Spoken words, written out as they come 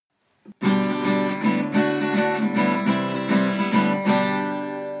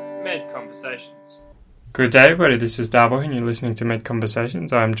Conversations. Good day, everybody. This is Darbo, and you're listening to Med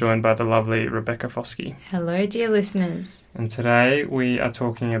Conversations. I'm joined by the lovely Rebecca Foskey. Hello, dear listeners. And today we are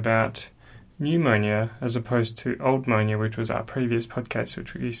talking about pneumonia as opposed to old pneumonia, which was our previous podcast,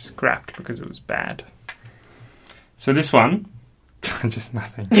 which we scrapped because it was bad. So this one, just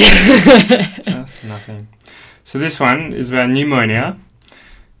nothing. Just nothing. So this one is about pneumonia,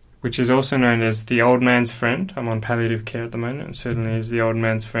 which is also known as the old man's friend. I'm on palliative care at the moment, and certainly is the old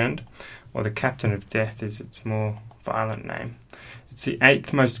man's friend, or the captain of death is its more violent name. It's the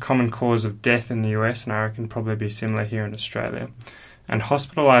 8th most common cause of death in the US, and I reckon probably be similar here in Australia. And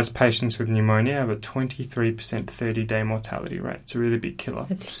hospitalised patients with pneumonia have a 23% 30-day mortality rate. It's a really big killer.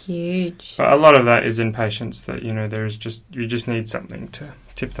 It's huge. But a lot of that is in patients that, you just need something to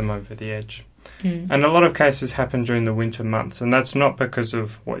tip them over the edge. And a lot of cases happen during the winter months, and that's not because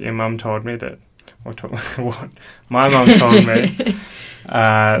of what your mum told me, what my mum told me.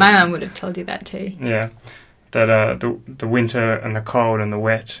 My mum would have told you that too. Yeah, that the winter and the cold and the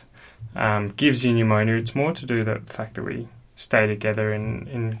wet gives you pneumonia. It's more to do with the fact that we stay together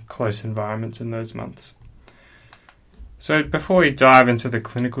in close environments in those months. So before we dive into the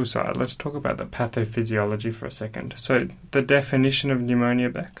clinical side, let's talk about the pathophysiology for a second. So the definition of pneumonia,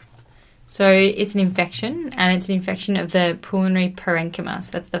 Beck? So it's an infection, and it's an infection of the pulmonary parenchyma.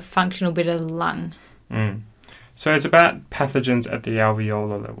 So that's the functional bit of the lung. So it's about pathogens at the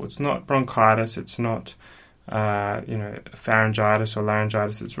alveolar level. It's not bronchitis. It's not, pharyngitis or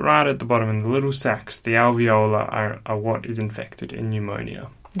laryngitis. It's right at the bottom in the little sacs. The alveolar are what is infected in pneumonia.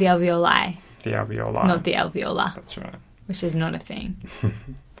 The alveoli. The alveoli. Not the alveolar. That's right. Which is not a thing.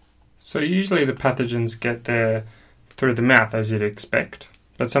 So usually the pathogens get there through the mouth, as you'd expect.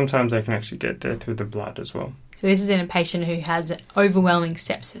 But sometimes they can actually get there through the blood as well. So this is in a patient who has overwhelming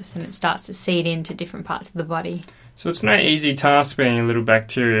sepsis, and it starts to seed into different parts of the body. So it's no easy task being a little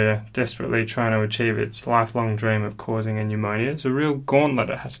bacteria desperately trying to achieve its lifelong dream of causing a pneumonia. It's a real gauntlet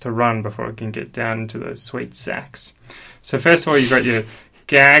it has to run before it can get down into those sweet sacs. So first of all, you've got your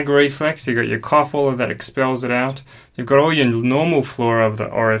gag reflex, you've got your cough, all of that expels it out. You've got all your normal flora of the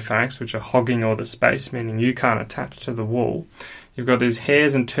oropharynx, which are hogging all the space, meaning you can't attach to the wall. You've got these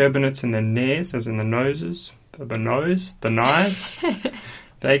hairs and turbinates in the nares, as in the noses, the knives.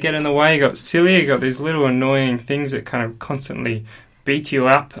 They get in the way. You've got cilia, you've got these little annoying things that kind of constantly beat you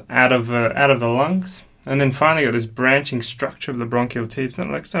up out of the lungs. And then finally you've got this branching structure of the bronchial teeth. It's not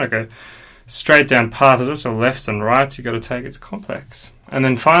like a straight down path. There's also lefts and rights you've got to take. It's complex. And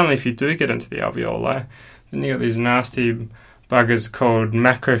then finally, if you do get into the alveoli, then you've got these nasty buggers called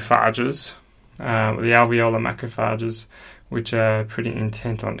macrophages, the alveolar macrophages, which are pretty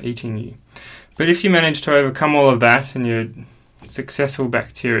intent on eating you. But if you manage to overcome all of that and you're successful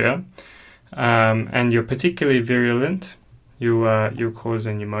bacteria, and you're particularly virulent, you'll cause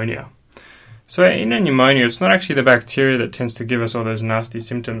a pneumonia. So in a pneumonia, it's not actually the bacteria that tends to give us all those nasty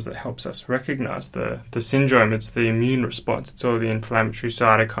symptoms that helps us recognize the syndrome. It's the immune response. It's all the inflammatory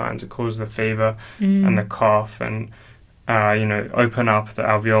cytokines that cause the fever and the cough and open up the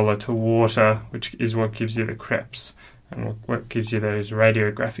alveolar to water, which is what gives you the creps and what gives you those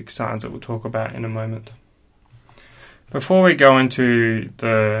radiographic signs that we'll talk about in a moment. Before we go into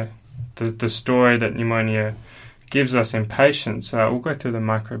the story that pneumonia gives us in patients, we'll go through the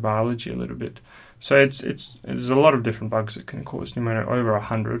microbiology a little bit. So there's a lot of different bugs that can cause pneumonia, over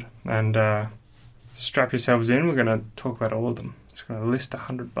 100, and strap yourselves in. We're going to talk about all of them. It's going to list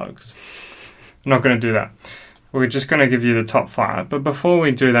 100 bugs. I'm not going to do that. We're just going to give you the top 5. But before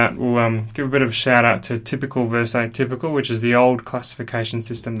we do that, we'll give a bit of a shout out to typical versus atypical, which is the old classification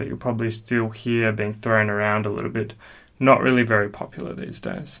system that you'll probably still hear being thrown around a little bit. Not really very popular these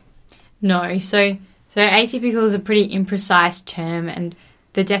days. No, so atypical is a pretty imprecise term, and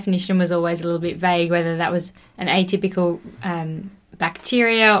the definition was always a little bit vague, whether that was an atypical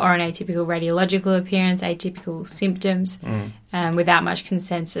bacteria or an atypical radiological appearance, atypical symptoms, without much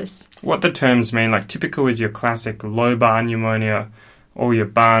consensus. What the terms mean, like typical is your classic lobar pneumonia, all your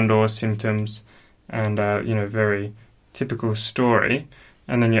barn door symptoms, and very typical story.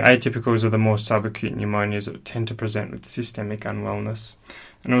 And then your atypicals are the more subacute pneumonias that tend to present with systemic unwellness.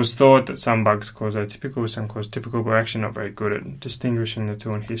 And it was thought that some bugs cause atypical, some cause typical. We're actually not very good at distinguishing the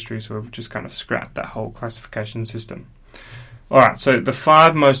two in history, so we've just kind of scrapped that whole classification system. Alright, so the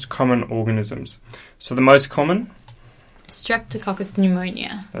 5 most common organisms. So the most common? Streptococcus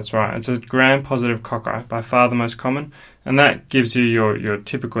pneumonia. That's right. It's a gram-positive cocci, by far the most common, and that gives you your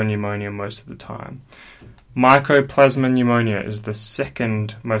typical pneumonia most of the time. Mycoplasma pneumonia is the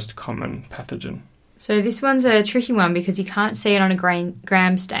second most common pathogen. So this one's a tricky one because you can't see it on a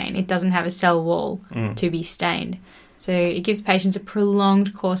gram stain. It doesn't have a cell wall to be stained. So it gives patients a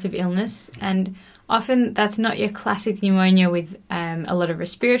prolonged course of illness, and often that's not your classic pneumonia with a lot of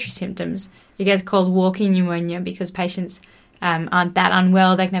respiratory symptoms. It gets called walking pneumonia because patients aren't that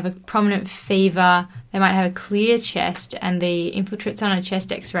unwell. They can have a prominent fever. They might have a clear chest, and the infiltrates on a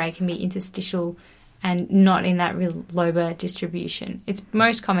chest x-ray can be interstitial and not in that real lobar distribution. It's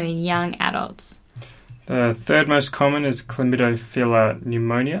most common in young adults. The third most common is chlamydophila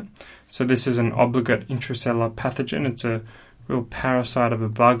pneumonia. So this is an obligate intracellular pathogen. It's a real parasite of a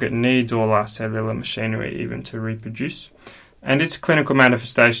bug. It needs all our cellular machinery even to reproduce. And its clinical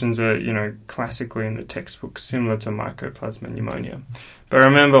manifestations are, classically in the textbook similar to mycoplasma pneumonia. But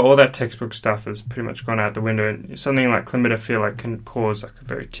remember, all that textbook stuff has pretty much gone out the window. Something like chlamydophila can cause like a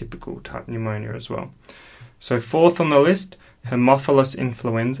very typical type pneumonia as well. So fourth on the list, Haemophilus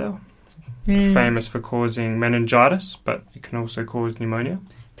influenza, famous for causing meningitis, but it can also cause pneumonia.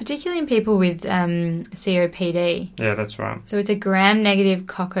 Particularly in people with COPD. Yeah, that's right. So it's a gram-negative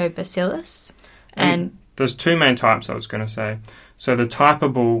coccobacillus. And there's two main types, I was going to say. So the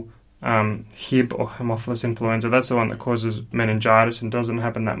typable Hib or Haemophilus influenza, that's the one that causes meningitis and doesn't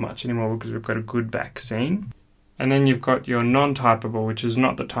happen that much anymore because we've got a good vaccine. And then you've got your non-typable, which is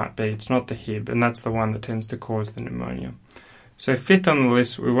not the type B, it's not the Hib, and that's the one that tends to cause the pneumonia. So fifth on the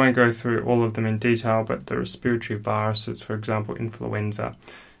list, we won't go through all of them in detail, but the respiratory viruses, for example, influenza,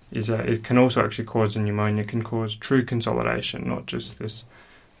 it can also actually cause a pneumonia, can cause true consolidation, not just this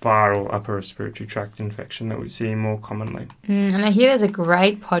viral upper respiratory tract infection that we see more commonly. And I hear there's a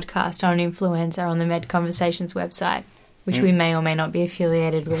great podcast on influenza on the Med Conversations website, which we may or may not be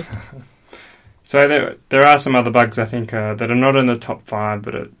affiliated with. So there are some other bugs, I think, that are not in the top 5,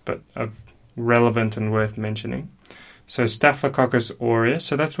 but are relevant and worth mentioning. So Staphylococcus aureus,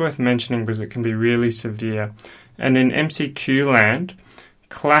 so that's worth mentioning because it can be really severe. And in MCQ land,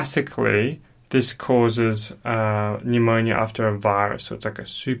 classically, this causes pneumonia after a virus. So it's like a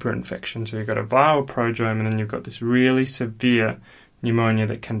super infection. So you've got a viral prodrome and then you've got this really severe pneumonia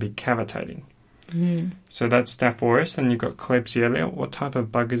that can be cavitating. So that's Staph aureus. And you've got Klebsiella. What type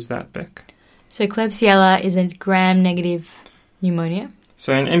of bug is that, Beck? So Klebsiella is a gram-negative pneumonia.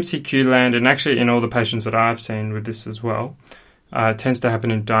 So in MCQ land, and actually in all the patients that I've seen with this as well, it tends to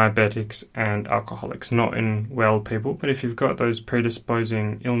happen in diabetics and alcoholics, not in well people. But if you've got those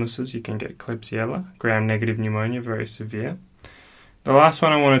predisposing illnesses, you can get Klebsiella, gram-negative pneumonia, very severe. The last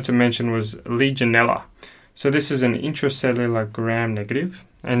one I wanted to mention was Legionella. So this is an intracellular gram-negative,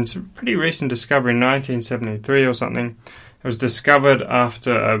 and it's a pretty recent discovery in 1973 or something. It was discovered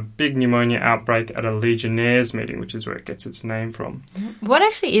after a big pneumonia outbreak at a Legionnaires meeting, which is where it gets its name from. What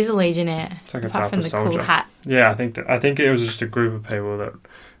actually is a Legionnaire? It's like a apart type from of the soldier. cool hat. Yeah, I think it was just a group of people that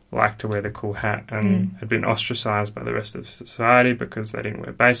liked to wear the cool hat and had been ostracised by the rest of society because they didn't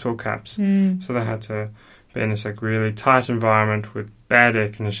wear baseball caps. So they had to be in this like really tight environment with bad air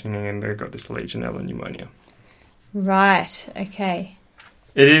conditioning, and they got this Legionella pneumonia. Right. Okay.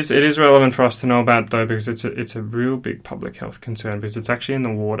 It is relevant for us to know about, though, because it's a real big public health concern because it's actually in the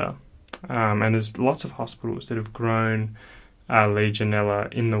water, and there's lots of hospitals that have grown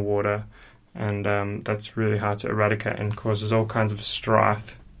Legionella in the water, and that's really hard to eradicate and causes all kinds of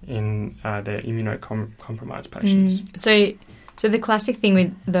strife in their immunocompromised patients. So the classic thing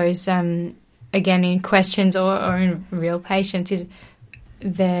with those, again, in questions or in real patients is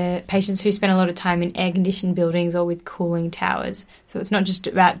the patients who spend a lot of time in air-conditioned buildings or with cooling towers. So it's not just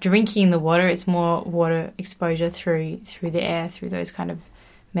about drinking the water, it's more water exposure through the air, through those kind of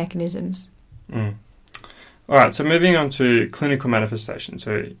mechanisms. All right, so moving on to clinical manifestations,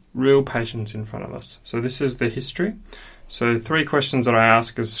 so real patients in front of us. So this is the history. So 3 questions that I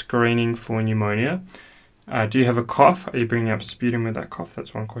ask as screening for pneumonia. Do you have a cough? Are you bringing up sputum with that cough?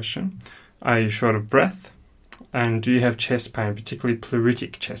 That's one question. Are you short of breath? And do you have chest pain, particularly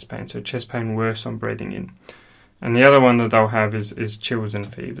pleuritic chest pain, so chest pain worse on breathing in? And the other one that they'll have is chills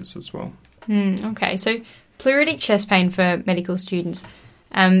and fevers as well. Okay, so pleuritic chest pain for medical students,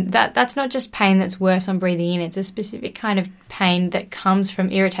 that's not just pain that's worse on breathing in, it's a specific kind of pain that comes from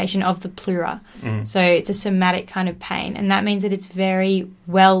irritation of the pleura. So it's a somatic kind of pain, and that means that it's very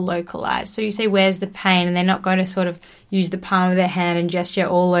well localized. So you say, where's the pain? And they're not going to sort of use the palm of their hand and gesture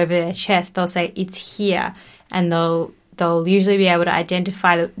all over their chest. They'll say, it's here. And they'll usually be able to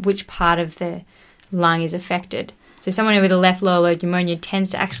identify which part of the lung is affected. So someone with a left lower lobe pneumonia tends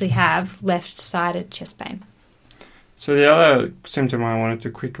to actually have left-sided chest pain. So the other symptom I wanted to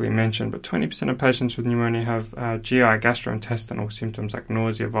quickly mention, but 20% of patients with pneumonia have GI gastrointestinal symptoms like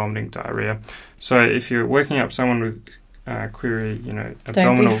nausea, vomiting, diarrhea. So if you're working up someone with query,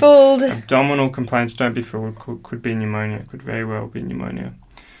 abdominal complaints, don't be fooled. Could be pneumonia. Could very well be pneumonia.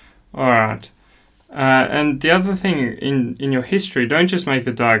 All right. And the other thing in your history, don't just make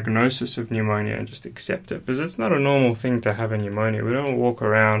the diagnosis of pneumonia and just accept it, because it's not a normal thing to have a pneumonia. We don't walk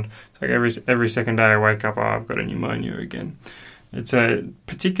around like every second day I wake up, I've got a pneumonia again. It's a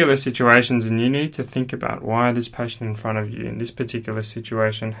particular situations, and you need to think about why this patient in front of you in this particular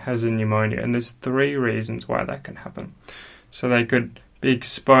situation has a pneumonia, and there's 3 reasons why that can happen. So they could be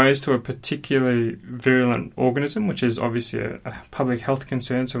exposed to a particularly virulent organism, which is obviously a public health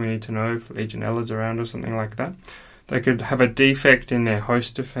concern, so we need to know if Legionella is around or something like that. They could have a defect in their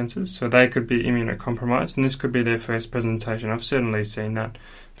host defences, so they could be immunocompromised, and this could be their first presentation. I've certainly seen that.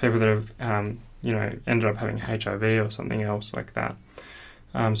 People that have ended up having HIV or something else like that.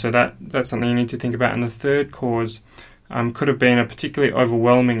 So that's something you need to think about. And the third cause could have been a particularly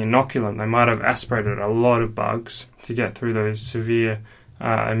overwhelming inoculum. They might have aspirated a lot of bugs to get through those severe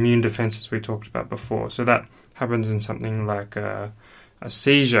immune defences we talked about before. So that happens in something like a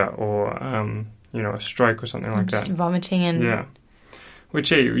seizure or a stroke or something like just that. Vomiting and... Yeah.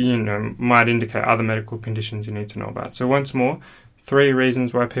 Which might indicate other medical conditions you need to know about. So once more, 3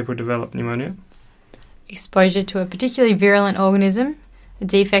 reasons why people develop pneumonia. Exposure to a particularly virulent organism, a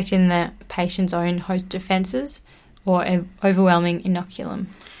defect in the patient's own host defences, or an overwhelming inoculum.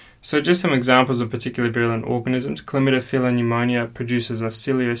 So just some examples of particularly virulent organisms. Chlamydophila pneumonia produces a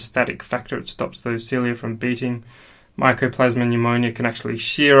ciliostatic factor. It stops those cilia from beating. Mycoplasma pneumonia can actually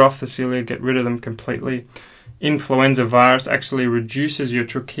shear off the cilia, get rid of them completely. Influenza virus actually reduces your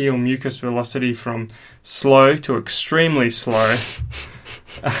tracheal mucus velocity from slow to extremely slow,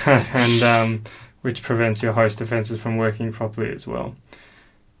 and which prevents your host defences from working properly as well.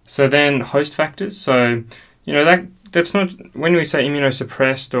 So then host factors. So, that's not, when we say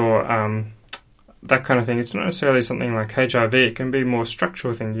immunosuppressed or that kind of thing, it's not necessarily something like HIV. It can be more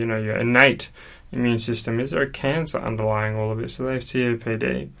structural things, your innate immune system. Is there a cancer underlying all of this? So they have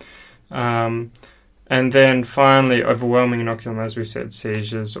COPD. And then finally, overwhelming inoculum, as we said,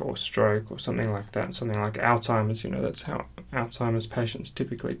 seizures or stroke or something like that. Something like Alzheimer's, that's how Alzheimer's patients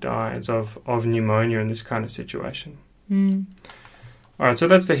typically die, is of pneumonia in this kind of situation. All right, so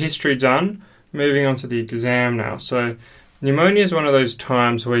that's the history done. Moving on to the exam now. So pneumonia is one of those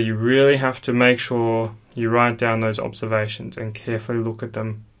times where you really have to make sure you write down those observations and carefully look at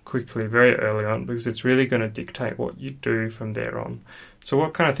them quickly, very early on, because it's really going to dictate what you do from there on. So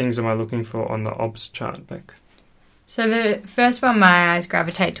what kind of things am I looking for on the OBS chart, Beck? So the first one my eyes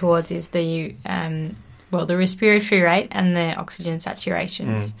gravitate towards is the respiratory rate and the oxygen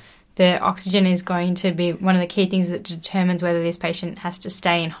saturations. The oxygen is going to be one of the key things that determines whether this patient has to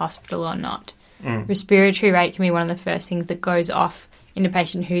stay in hospital or not. Respiratory rate can be one of the first things that goes off in a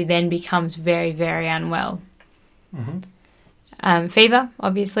patient who then becomes very, very unwell. Fever,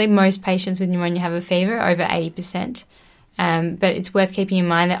 obviously. Most patients with pneumonia have a fever, over 80%. But it's worth keeping in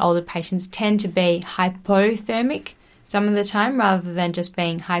mind that older patients tend to be hypothermic some of the time rather than just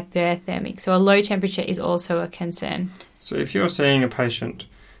being hyperthermic. So a low temperature is also a concern. So if you're seeing a patient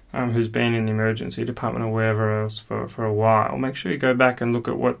who's been in the emergency department or wherever else for a while, make sure you go back and look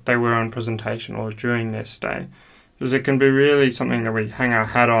at what they were on presentation or during their stay. Because it can be really something that we hang our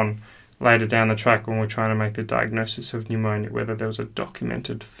hat on later down the track when we're trying to make the diagnosis of pneumonia, whether there was a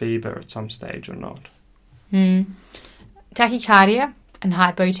documented fever at some stage or not. Tachycardia and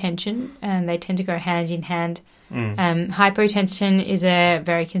hypotension, and they tend to go hand in hand. Hypotension is a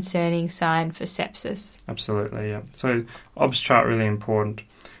very concerning sign for sepsis. Absolutely, yeah. So OBS chart really important.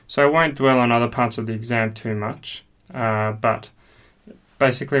 So I won't dwell on other parts of the exam too much, but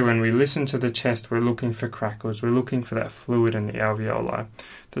basically when we listen to the chest, we're looking for crackles, we're looking for that fluid in the alveoli.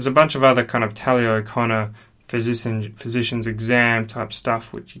 There's a bunch of other kind of Tally O'Connor physician's exam type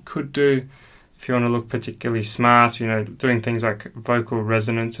stuff which you could do if you want to look particularly smart, doing things like vocal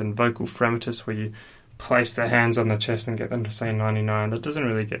resonance and vocal fremitus, where you place their hands on the chest and get them to say 99. That doesn't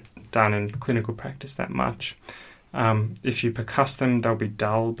really get done in clinical practice that much. If you percuss them, they'll be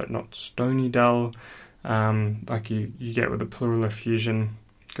dull, but not stony dull, like you get with the pleural effusion.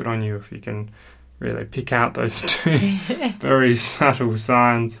 Good on you if you can really pick out those two very subtle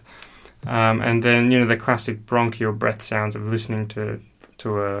signs. And then, the classic bronchial breath sounds of listening to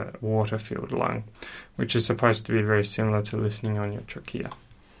a water-filled lung, which is supposed to be very similar to listening on your trachea.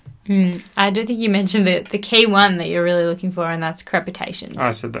 I don't think you mentioned the key one that you're really looking for, and that's crepitations.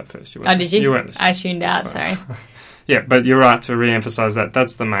 I said that first. Did you? You weren't listening. I tuned out, sorry. Yeah, but you're right to re-emphasise that.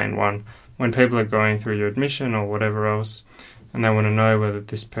 That's the main one. When people are going through your admission or whatever else, and they want to know whether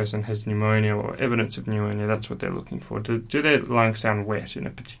this person has pneumonia or evidence of pneumonia, that's what they're looking for. Do their lungs sound wet in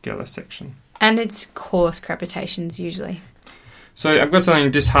a particular section? And it's coarse crepitations usually. So I've got something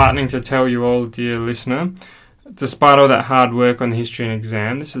disheartening to tell you all, dear listener. despite all that hard work on the history and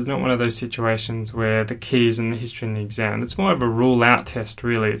exam, this is not one of those situations where the key is in the history and the exam. It's more of a rule-out test,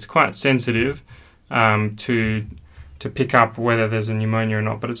 really. It's quite sensitive to pick up whether there's a pneumonia or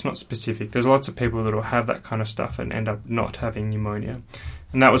not, but it's not specific. There's lots of people that will have that kind of stuff and end up not having pneumonia.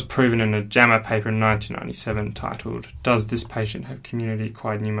 And that was proven in a JAMA paper in 1997 titled, "Does this patient have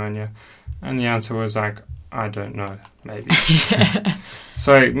community-acquired pneumonia?" And the answer was like, I don't know, maybe.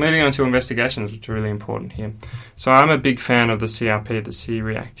 So moving on to investigations, which are really important here. So I'm a big fan of the CRP, the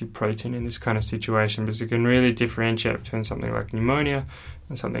C-reactive protein, in this kind of situation because it can really differentiate between something like pneumonia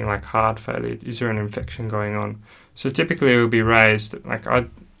and something like heart failure. Is there an infection going on? So typically it will be raised,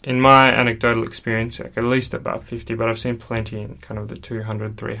 in my anecdotal experience, like at least above 50, but I've seen plenty in kind of the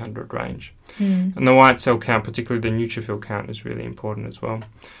 200, 300 range. And the white cell count, particularly the neutrophil count, is really important as well.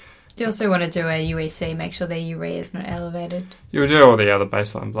 You also want to do a UEC, make sure their urea is not elevated. You'll do all the other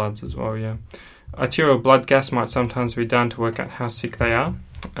baseline bloods as well, yeah. Arterial blood gas might sometimes be done to work out how sick they are.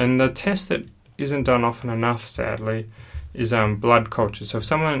 And the test that isn't done often enough, sadly, is blood cultures. So if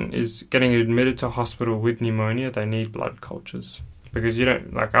someone is getting admitted to hospital with pneumonia, they need blood cultures. Because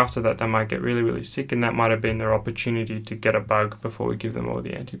after that, they might get really, really sick, and that might have been their opportunity to get a bug before we give them all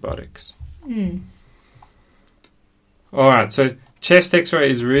the antibiotics. Alright, so chest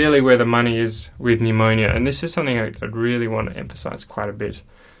x-ray is really where the money is with pneumonia, and this is something I'd really want to emphasise quite a bit.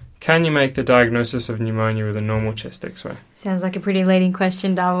 Can you make the diagnosis of pneumonia with a normal chest x-ray? Sounds like a pretty leading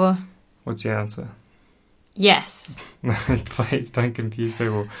question, Darwin. What's the answer? Yes. Please don't confuse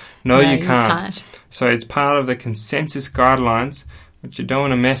people. No, you can't. So it's part of the consensus guidelines, which you don't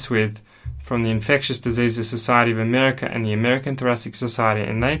want to mess with, from the Infectious Diseases Society of America and the American Thoracic Society,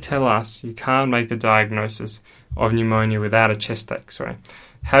 and they tell us you can't make the diagnosis of pneumonia without a chest x-ray.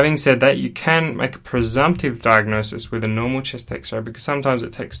 Having said that, you can make a presumptive diagnosis with a normal chest x-ray because sometimes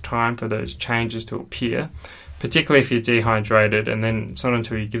it takes time for those changes to appear, particularly if you're dehydrated, and then it's not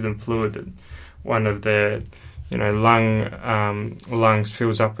until you give them fluid that one of their lungs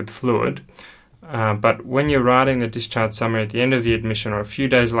fills up with fluid. But when you're writing the discharge summary at the end of the admission or a few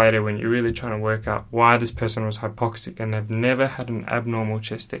days later when you're really trying to work out why this person was hypoxic and they've never had an abnormal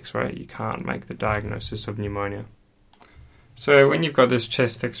chest x-ray, you can't make the diagnosis of pneumonia. So when you've got this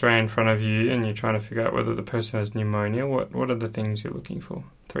chest x-ray in front of you and you're trying to figure out whether the person has pneumonia, what are the things you're looking for?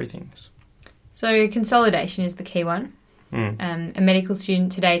 3 things. So consolidation is the key one. A medical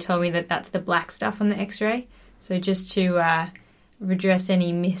student today told me that that's the black stuff on the x-ray. So just to redress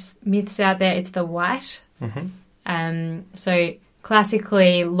any myths out there, it's the white. So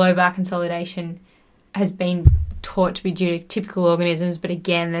classically, lobar consolidation has been taught to be due to typical organisms, but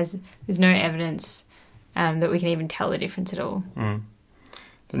again, there's no evidence that we can even tell the difference at all.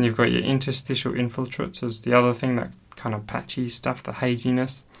 Then you've got your interstitial infiltrates as the other thing, that kind of patchy stuff, the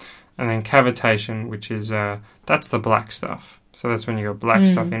haziness. And then cavitation, which is, that's the black stuff. So that's when you got black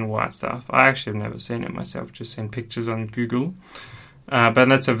stuff in white stuff. I actually have never seen it myself, just seen pictures on Google. But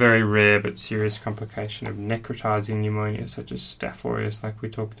that's a very rare but serious complication of necrotizing pneumonia, such as Staph aureus, like we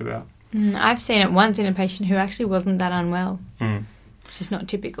talked about. I've seen it once in a patient who actually wasn't that unwell, which is not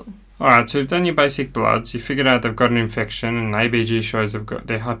typical. All right, so you've done your basic bloods. You figured out they've got an infection, and ABG shows they're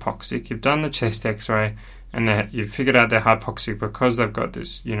hypoxic. You've done the chest X-ray, and you've figured out they're hypoxic because they've got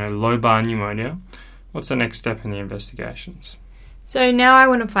this, lobar pneumonia. What's the next step in the investigations? So now I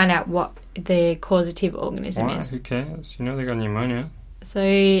want to find out what the causative organism is. Who cares? They got pneumonia. So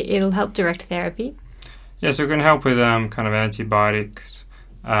it'll help direct therapy. Yeah, so it can help with kind of antibiotics,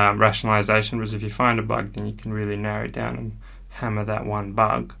 rationalization, because if you find a bug, then you can really narrow down and hammer that one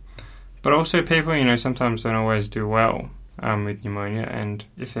bug. But also people, sometimes don't always do well with pneumonia, and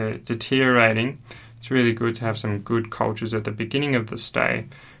if they're deteriorating, it's really good to have some good cultures at the beginning of the stay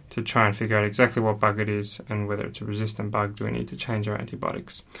to try and figure out exactly what bug it is and whether it's a resistant bug. Do we need to change our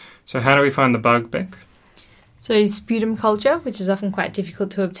antibiotics? So how do we find the bug, Beck? So sputum culture, which is often quite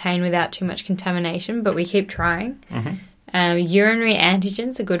difficult to obtain without too much contamination, but we keep trying. Urinary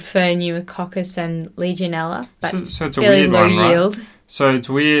antigens are good for pneumococcus and Legionella, but so it's a fairly weird low one, yield. Right? So it's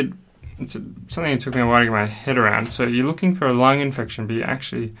weird. It's something that took me a while to get my head around. So you're looking for a lung infection, but you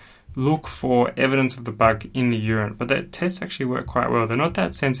actually look for evidence of the bug in the urine. But that tests actually work quite well. They're not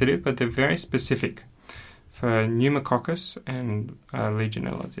that sensitive, but they're very specific for pneumococcus and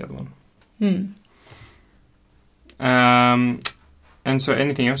Legionella is the other one. And so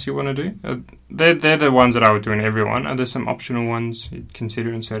anything else you want to do? They're the ones that I would do in everyone. Are there some optional ones you'd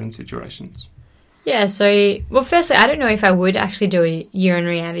consider in certain situations? Yeah, firstly, I don't know if I would actually do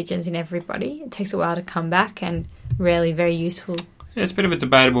urinary antigens in everybody. It takes a while to come back and rarely very useful. Yeah, it's a bit of a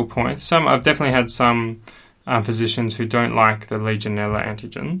debatable point. I've definitely had some physicians who don't like the Legionella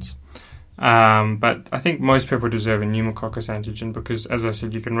antigens. But I think most people deserve a pneumococcus antigen because, as I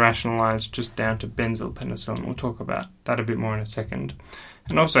said, you can rationalise just down to benzyl penicillin. We'll talk about that a bit more in a second.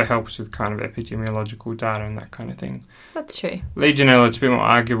 And also helps with kind of epidemiological data and that kind of thing. That's true. Legionella, it's a bit more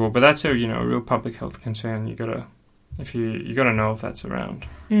arguable, but that's a real public health concern. You gotta know if that's around.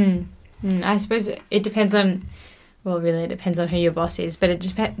 I suppose it depends on. Well, really, it depends on who your boss is, but it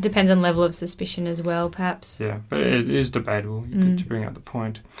just depends on level of suspicion as well, perhaps. Yeah, but it is debatable. Good to bring up the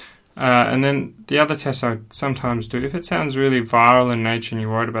point. And then the other test I sometimes do, if it sounds really viral in nature and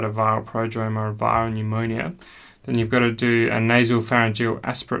you're worried about a viral prodrome or a viral pneumonia, then you've got to do a nasal pharyngeal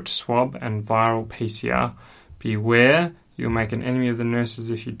aspirate swab and viral PCR. Beware, you'll make an enemy of the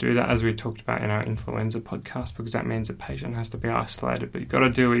nurses if you do that, as we talked about in our influenza podcast, because that means the patient has to be isolated. But you've got to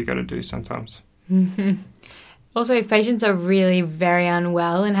do what you've got to do sometimes. Also, if patients are really very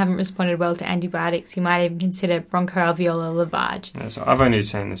unwell and haven't responded well to antibiotics, you might even consider bronchoalveolar lavage. Yeah, so I've only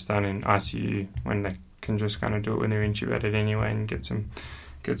seen this done in ICU when they can just kind of do it when they're intubated anyway and get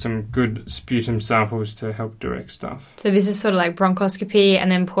some good sputum samples to help direct stuff. So this is sort of like bronchoscopy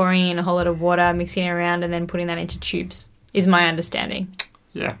and then pouring in a whole lot of water, mixing it around and then putting that into tubes, is my understanding.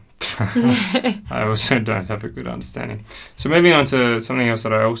 Yeah. I also don't have a good understanding. So moving on to something else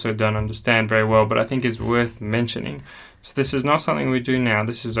that I also don't understand very well, but I think is worth mentioning. So this is not something we do now.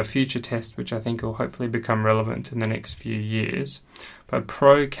 This is a future test which I think will hopefully become relevant in the next few years. But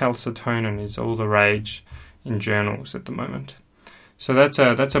procalcitonin is all the rage in journals at the moment. So that's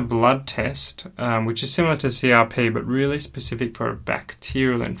a blood test, which is similar to CRP, but really specific for a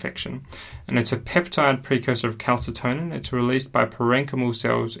bacterial infection. And it's a peptide precursor of calcitonin. It's released by parenchymal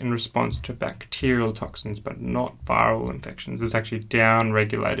cells in response to bacterial toxins, but not viral infections. It's actually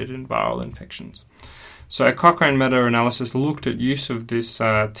down-regulated in viral infections. So a Cochrane meta-analysis looked at use of this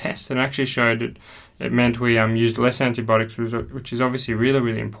test and actually showed it meant we used less antibiotics, which is obviously really,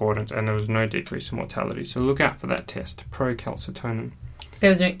 really important, and there was no decrease in mortality. So look out for that test, procalcitonin. There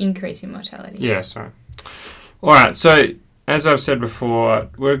was no increase in mortality. Yeah, sorry. All right, so as I've said before,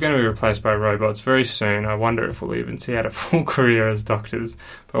 we're going to be replaced by robots very soon. I wonder if we'll even see out a full career as doctors.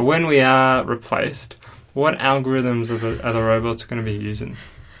 But when we are replaced, what algorithms are the robots going to be using?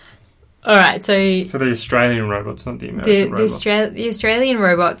 All right, so the Australian robots, not the American robots. The Australian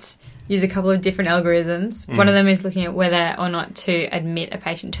robots use a couple of different algorithms. One of them is looking at whether or not to admit a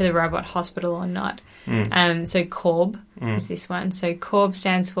patient to the robot hospital or not. So CORB is this one. So CORB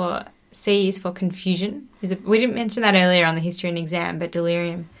stands for, C is for confusion. We didn't mention that earlier on the history and exam, but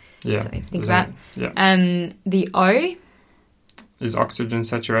delirium is something to think about. Yeah. The O is oxygen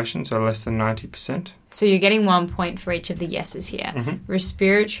saturation, so less than 90%. So you're getting 1 point for each of the yeses here.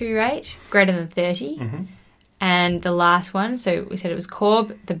 Respiratory rate, greater than 30. And the last one, so we said it was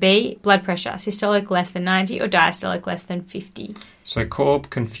CORB. The B, blood pressure, systolic less than 90 or diastolic less than 50. So CORB,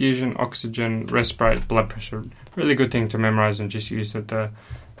 confusion, oxygen, respirate, blood pressure. Really good thing to memorise and just use at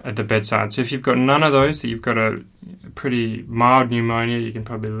the bedside. So if you've got none of those, you've got a pretty mild pneumonia, you can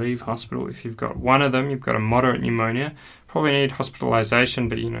probably leave hospital. If you've got one of them, you've got a moderate pneumonia, probably need hospitalisation,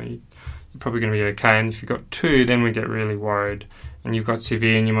 but you're probably going to be okay. And if you've got two, then we get really worried. And you've got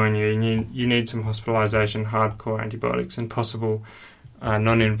severe pneumonia, you need some hospitalisation, hardcore antibiotics, and possible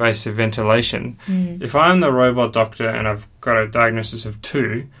non-invasive ventilation. If I'm the robot doctor and I've got a diagnosis of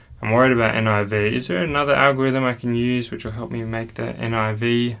 2, I'm worried about NIV. Is there another algorithm I can use which will help me make the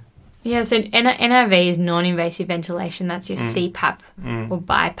NIV? Yeah, so NIV is non-invasive ventilation. That's your CPAP or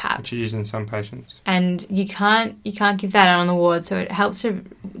BiPAP, which you use in some patients. And you can't give that on the ward, so it helps to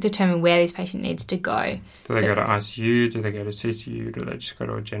determine where this patient needs to go. Do they go to ICU? Do they go to CCU? Do they just go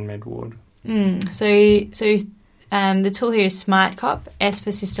to a gen med ward? So the tool here is SmartCop. S for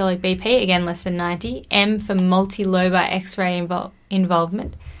systolic BP, again less than 90. M for multilobar X-ray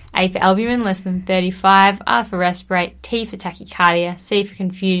involvement. A for albumin, less than 35. R for respirate. T for tachycardia. C for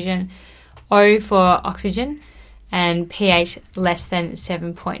confusion. O for oxygen. And pH less than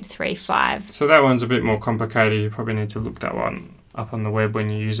 7.35. So that one's a bit more complicated. You probably need to look that one up on the web when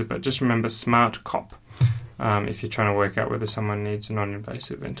you use it. But just remember SmartCop if you're trying to work out whether someone needs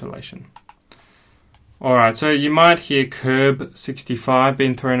non-invasive ventilation. Alright, so you might hear CURB 65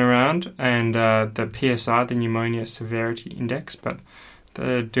 being thrown around and the PSI, the Pneumonia Severity Index, but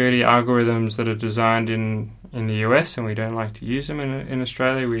the dirty algorithms that are designed in the US, and we don't like to use them in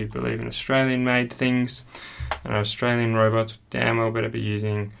Australia. We believe in Australian-made things, and Australian robots damn well better be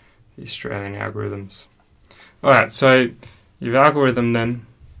using the Australian algorithms. Alright, so you've algorithmed them,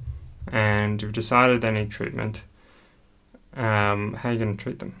 and you've decided they need treatment. How are you going to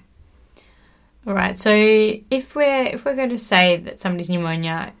treat them? All right, so if we're going to say that somebody's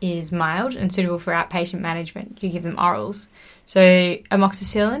pneumonia is mild and suitable for outpatient management, you give them orals. So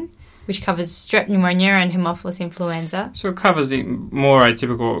amoxicillin, which covers strep pneumonia and Haemophilus influenza. So it covers the more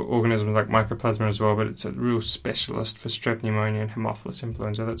atypical organisms like Mycoplasma as well, but it's a real specialist for strep pneumonia and Haemophilus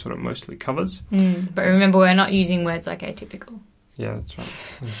influenza. That's what it mostly covers. But remember, we're not using words like atypical. Yeah, that's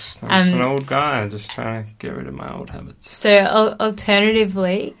right. I'm just an old guy. I'm just trying to get rid of my old habits. So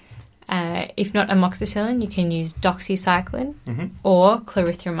alternatively, if not amoxicillin, you can use doxycycline or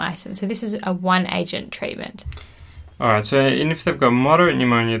clarithromycin. So this is a one-agent treatment. All right, so if they've got moderate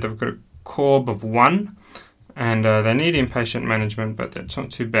pneumonia, they've got a CORB of 1, and they need inpatient management, but that's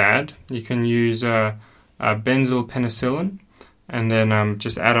not too bad. You can use benzyl penicillin, and then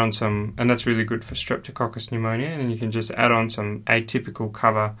just add on some, and that's really good for Streptococcus pneumonia, and you can just add on some atypical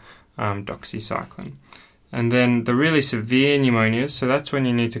cover doxycycline. And then the really severe pneumonias, so that's when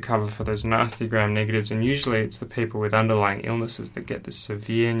you need to cover for those nasty gram-negatives, and usually it's the people with underlying illnesses that get the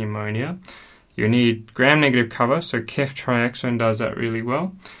severe pneumonia. You need gram-negative cover, so ceftriaxone does that really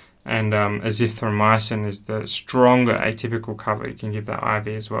well, and azithromycin is the stronger atypical cover. You can give that IV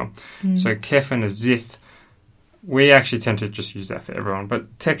as well. So Kef and Azith, we actually tend to just use that for everyone,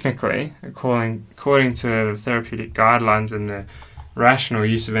 but technically, according to the therapeutic guidelines and the rational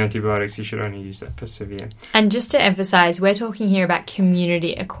use of antibiotics, you should only use that for severe. And just to emphasise, we're talking here about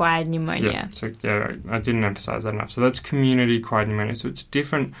community-acquired pneumonia. I didn't emphasise that enough. So that's community-acquired pneumonia. So it's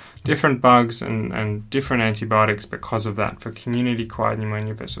different bugs and different antibiotics because of that for community-acquired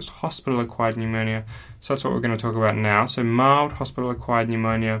pneumonia versus hospital-acquired pneumonia. So that's what we're going to talk about now. So mild hospital-acquired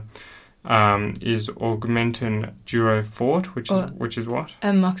pneumonia is Augmentin Durofort, which is what?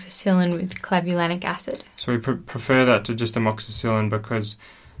 Amoxicillin with clavulanic acid. So we prefer that to just amoxicillin because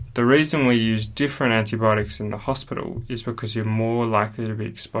the reason we use different antibiotics in the hospital is because you're more likely to be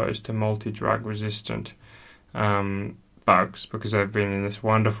exposed to multi-drug resistant bugs because they've been in this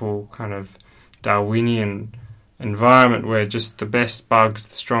wonderful kind of Darwinian environment where just the best bugs,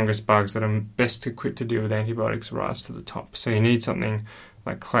 the strongest bugs that are best equipped to deal with antibiotics rise to the top. So you need something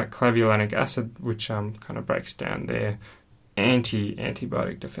like clavulanic acid, which kind of breaks down their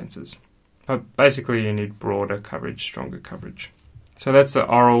antibiotic defenses. But basically, you need broader coverage, stronger coverage. So that's the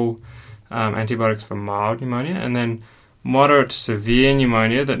oral antibiotics for mild pneumonia, and then moderate to severe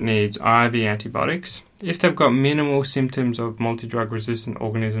pneumonia that needs IV antibiotics. If they've got minimal symptoms of multi-drug resistant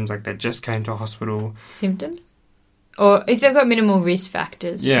organisms, like they just came to hospital. Symptoms? Or if they've got minimal risk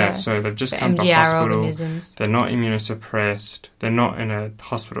factors. So they've just come MDR to hospital. Organisms. They're not immunosuppressed. They're not in a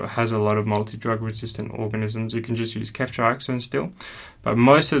hospital that has a lot of multi-drug resistant organisms. You can just use ceftriaxone still. But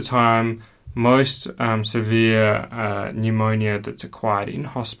most of the time, most severe pneumonia that's acquired in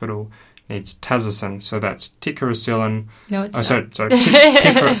hospital needs tazocin. So that's ticaracillin. No, it's not.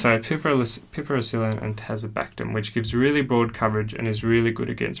 Piperacillin and tazobactam, which gives really broad coverage and is really good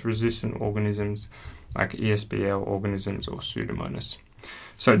against resistant organisms like ESBL organisms or Pseudomonas.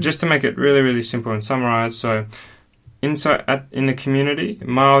 So just to make it really, really simple and summarise, so in the community,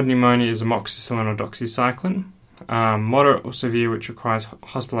 mild pneumonia is amoxicillin or doxycycline. Moderate or severe, which requires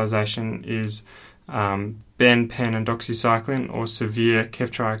hospitalisation, is pen, and doxycycline, or severe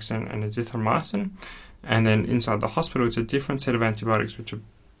ceftriaxone and azithromycin. And then inside the hospital, it's a different set of antibiotics which are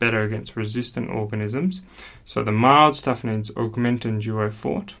better against resistant organisms. So the mild stuff needs Augmentin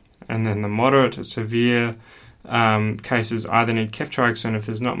Durofort, and then the moderate to severe cases either need ceftriaxone if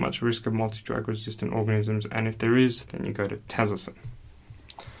there's not much risk of multi-drug resistant organisms, and if there is, then you go to tazocin.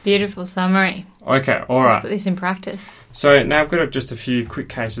 Beautiful summary. Okay, all right. Let's put this in practice. So now I've got just a few quick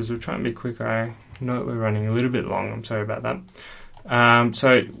cases. We'll try and be quick. I know that we're running a little bit long. I'm sorry about that.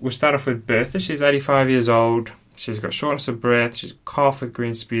 So we'll start off with Bertha. She's 85 years old. She's got shortness of breath. She's cough with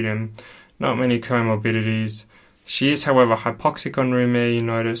green sputum. Not many comorbidities. She is, however, hypoxic on room air, you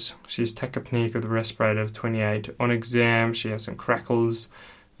notice. She's tachypneic of the respirator of 28. On exam, she has some crackles.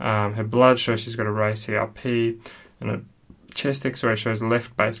 Her blood shows she's got a raised CRP. And a chest x-ray shows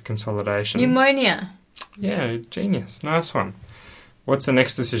left base consolidation. Pneumonia. Yeah, genius. Nice one. What's the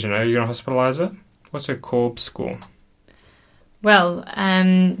next decision? Are you going to hospitalise her? What's her CORB score? Well,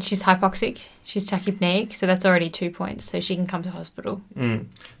 she's hypoxic, she's tachypneic, so that's already 2 points, so she can come to hospital.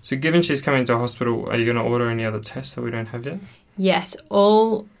 So given she's coming to hospital, are you going to order any other tests that we don't have yet? Yes,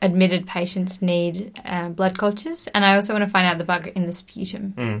 all admitted patients need blood cultures, and I also want to find out the bug in the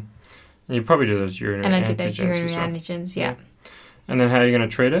sputum. And you probably do those urinary antigens. And I did those urinary antigens, yeah. And then how are you going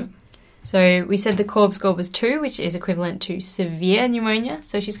to treat it? So we said the CORB score was 2, which is equivalent to severe pneumonia.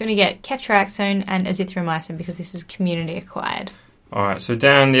 So she's going to get ceftriaxone and azithromycin because this is community acquired. All right, so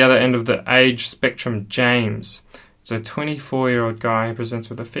down the other end of the age spectrum, James. It's a 24-year-old guy who presents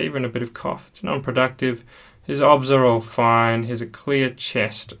with a fever and a bit of cough. It's non-productive. His obs are all fine. He has a clear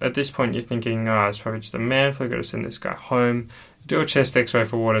chest. At this point, you're thinking, it's probably just a man flu. Got to send this guy home. Do a chest X-ray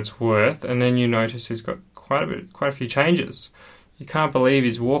for what it's worth, and then you notice he's got quite a few changes. You can't believe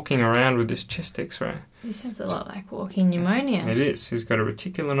he's walking around with this chest X-ray. This sounds a lot like walking pneumonia. It is. He's got a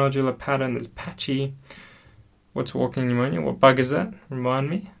reticulonodular pattern that's patchy. What's walking pneumonia? What bug is that? Remind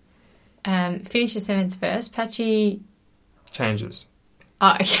me. Finish your sentence first. Patchy... Changes.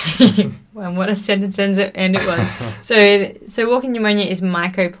 Oh, okay. Well, what a sentence end it was. So walking pneumonia is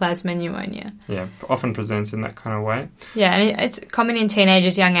mycoplasma pneumonia. Yeah, often presents in that kind of way. Yeah, and it's common in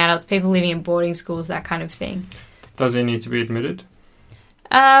teenagers, young adults, people living in boarding schools, that kind of thing. Does he need to be admitted?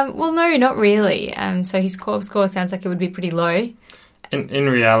 Well, no, not really. So his corpse score sounds like it would be pretty low. In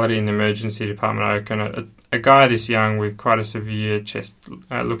reality, in the emergency department, I reckon a guy this young with quite a severe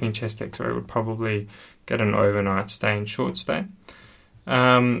looking chest X-ray would probably get an overnight stay and short stay.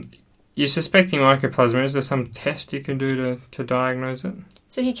 You're suspecting mycoplasma. Is there some test you can do to diagnose it?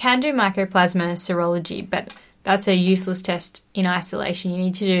 So he can do mycoplasma serology, but that's a useless test in isolation. You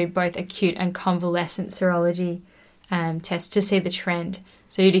need to do both acute and convalescent serology tests to see the trend.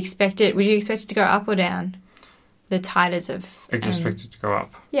 So would you expect it to go up or down? The titers of... I expect it to go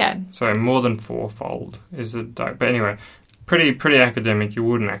up. Yeah. So more than 4-fold is the... But anyway, pretty academic. You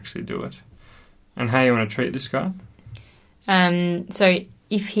wouldn't actually do it. And how you want to treat this guy? So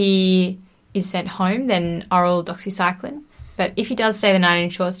if he is sent home, then oral doxycycline. But if he does stay the night in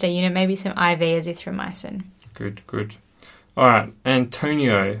short stay unit, maybe some IV azithromycin. Good. All right,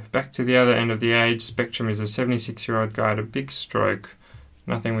 Antonio, back to the other end of the age spectrum, is a 76-year-old guy, had a big stroke.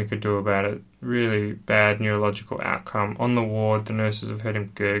 Nothing we could do about it. Really bad neurological outcome. On the ward, the nurses have heard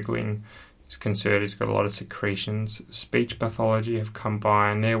him gurgling. He's concerned he's got a lot of secretions. Speech pathology have come by,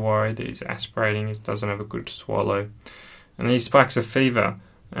 and they're worried that he's aspirating, he doesn't have a good swallow. And then he spikes a fever,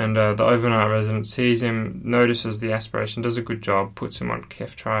 and the overnight resident sees him, notices the aspiration, does a good job, puts him on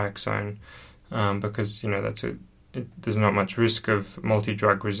ceftriaxone, because, there's not much risk of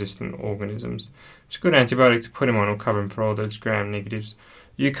multi-drug resistant organisms. It's a good antibiotic to put him on, will cover him for all those gram negatives.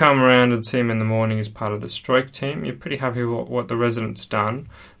 You come around and see him in the morning as part of the stroke team. You're pretty happy with what the resident's done,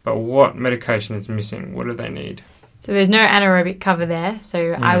 but what medication is missing? What do they need? So there's no anaerobic cover there,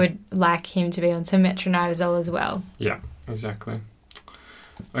 so I would like him to be on some metronidazole as well. Yeah, exactly.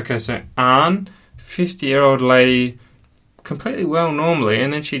 Okay, so Anne, 50-year-old lady, completely well normally,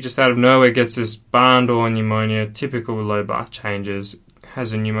 and then she just out of nowhere gets this barn door pneumonia, typical lobar changes,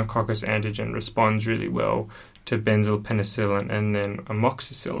 has a pneumococcus antigen, responds really well to benzyl penicillin and then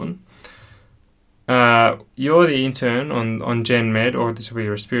amoxicillin. You're the intern on Gen Med, or this will be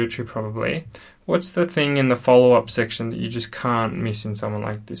respiratory probably. What's the thing in the follow-up section that you just can't miss in someone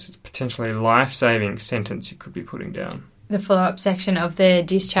like this? It's potentially a life-saving sentence you could be putting down. The follow-up section of the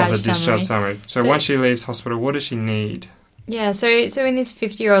discharge summary. So once she leaves hospital, what does she need? Yeah, so in this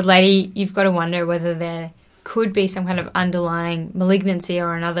 50-year-old lady, you've got to wonder whether there could be some kind of underlying malignancy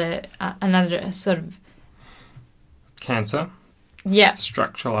or another sort of... Cancer? Yeah.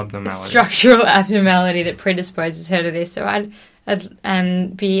 Structural abnormality. Structural abnormality that predisposes her to this. So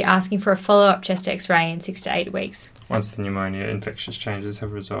I'd be asking for a follow-up chest X-ray in 6 to 8 weeks. Once the pneumonia infectious changes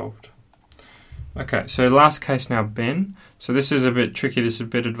have resolved. Okay, so last case now, Ben. So this is a bit tricky, this is a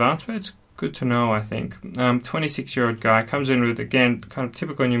bit advanced, but it's good to know, I think. 26-year-old guy comes in with, again, kind of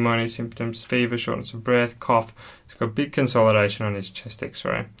typical pneumonia symptoms, fever, shortness of breath, cough. He's got big consolidation on his chest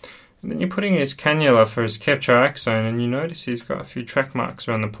X-ray. And then you're putting his cannula for his ceftriaxone, and you notice he's got a few track marks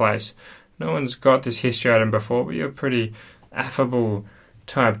around the place. No one's got this history out of him before, but you're a pretty affable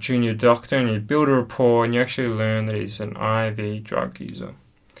type junior doctor, and you build a rapport, and you actually learn that he's an IV drug user.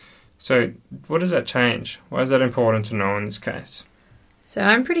 So what does that change? Why is that important to know in this case? So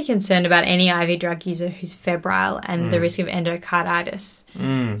I'm pretty concerned about any IV drug user who's febrile and the risk of endocarditis.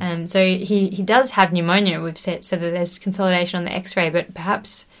 So he does have pneumonia, we've said, so that there's consolidation on the X-ray, but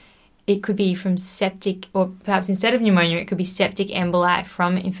perhaps it could be from septic, or perhaps instead of pneumonia, it could be septic emboli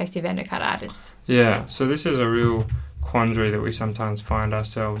from infective endocarditis. Yeah, so this is a real quandary that we sometimes find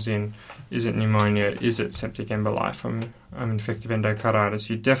ourselves in. Is it pneumonia? Is it septic emboli from infective endocarditis?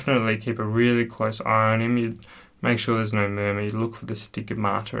 You definitely keep a really close eye on him. You make sure there's no murmur. You look for the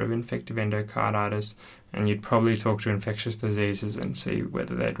stigmata of infective endocarditis, and you'd probably talk to infectious diseases and see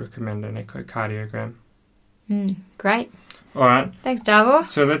whether they'd recommend an echocardiogram. Great. All right. Thanks, Darvor.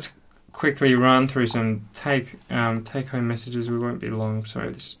 So let's quickly run through some take-home messages. We won't be long. Sorry,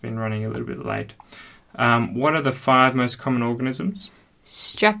 this has been running a little bit late. What are the 5 most common organisms?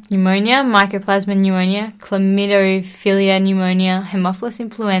 Strep pneumonia, mycoplasma pneumonia, chlamydophilia pneumonia, Haemophilus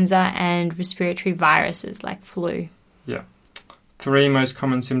influenza, and respiratory viruses like flu. Yeah. 3 most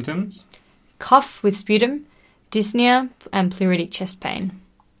common symptoms? Cough with sputum, dyspnea, and pleuritic chest pain.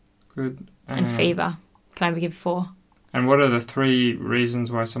 Good. And fever. Can I give 4? And what are the 3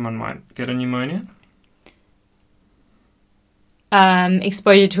 reasons why someone might get a pneumonia?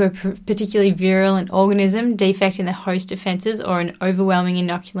 Exposure to a particularly virulent organism, defect in the host defences, or an overwhelming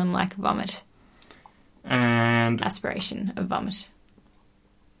inoculum like vomit. And aspiration of vomit.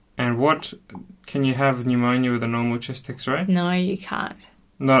 And what can you have pneumonia with a normal chest X-ray? No, you can't.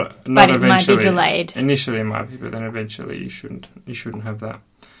 Not but it eventually. might be delayed. Initially, it might be, but then eventually you shouldn't have that.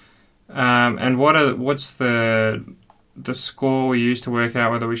 And what's the score we use to work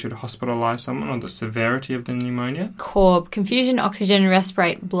out whether we should hospitalise someone or the severity of the pneumonia? CORB, confusion, oxygen,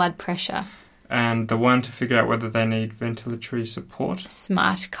 respirate, blood pressure. And the one to figure out whether they need ventilatory support?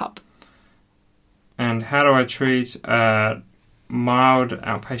 SMART COP. And how do I treat mild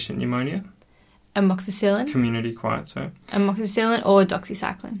outpatient pneumonia? Amoxicillin. Community quiet, so. Amoxicillin or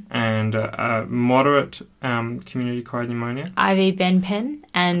doxycycline. And moderate community quiet pneumonia? IV Benpen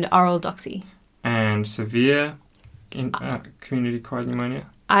and oral doxy. And severe community quiet pneumonia?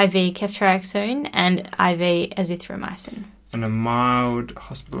 IV ceftriaxone and IV azithromycin. And a mild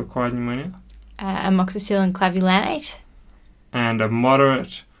hospital-acquired pneumonia? Amoxicillin clavulanate. And a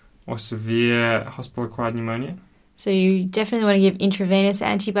moderate or severe hospital-acquired pneumonia? So you definitely want to give intravenous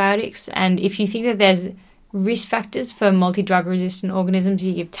antibiotics, and if you think that there's risk factors for multi-drug resistant organisms,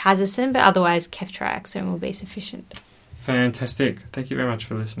 you give tazocin, but otherwise ceftriaxone will be sufficient. Fantastic. Thank you very much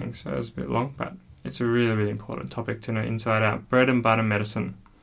for listening. So it was a bit long, but it's a really, really important topic to know inside out. Bread and butter medicine.